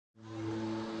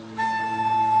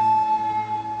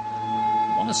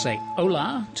to say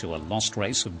hola to a lost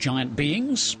race of giant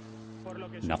beings?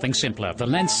 Nothing simpler.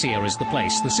 Valencia is the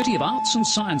place. The city of arts and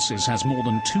sciences has more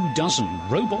than 24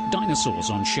 robot dinosaurs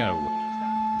on show.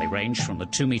 They range from the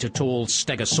 2-metre-tall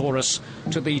Stegosaurus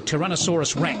to the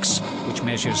Tyrannosaurus Rex, which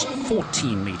measures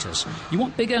 14 metres. You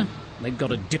want bigger? They've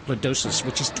got a Diplodocus,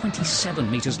 which is 27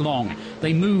 metres long.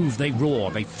 They move, they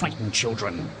roar, they frighten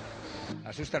children.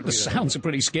 The sounds are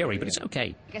pretty scary, but it's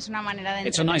okay. It's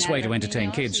a nice way to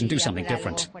entertain kids and do something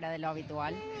different.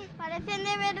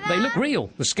 They look real.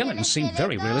 The skeletons seem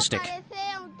very realistic.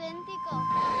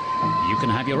 You can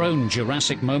have your own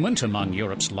Jurassic moment among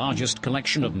Europe's largest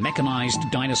collection of mechanized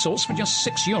dinosaurs for just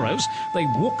 €6. They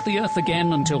walk the Earth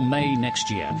again until May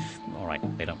next year. All right,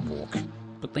 they don't walk,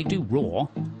 but they do roar.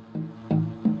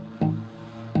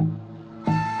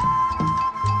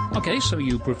 Okay, so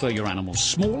you prefer your animals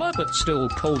smaller but still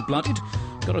cold-blooded?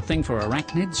 Got a thing for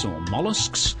arachnids or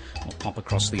mollusks? Or pop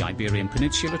across the Iberian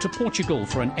Peninsula to Portugal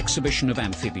for an exhibition of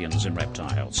amphibians and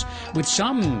reptiles. With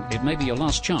some, it may be your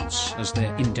last chance, as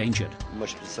they're endangered.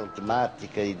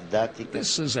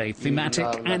 This is a thematic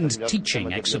and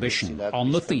teaching exhibition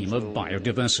on the theme of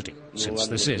biodiversity, since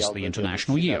this is the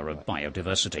International Year of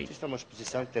Biodiversity.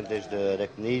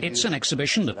 It's an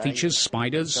exhibition that features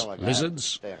spiders,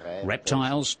 lizards,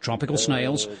 reptiles, tropical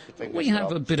snails. We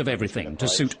have a bit of everything to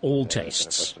suit all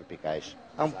tastes.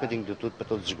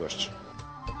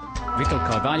 Vitor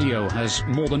Carvalho has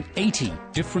more than 80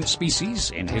 different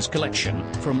species in his collection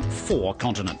from 4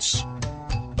 continents.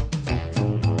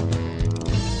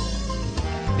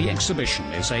 The exhibition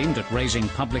is aimed at raising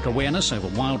public awareness over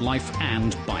wildlife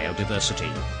and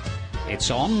biodiversity. It's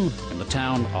on in the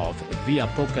town of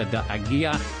Viapouca da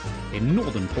Aguiar in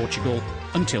northern Portugal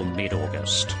until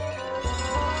mid-August.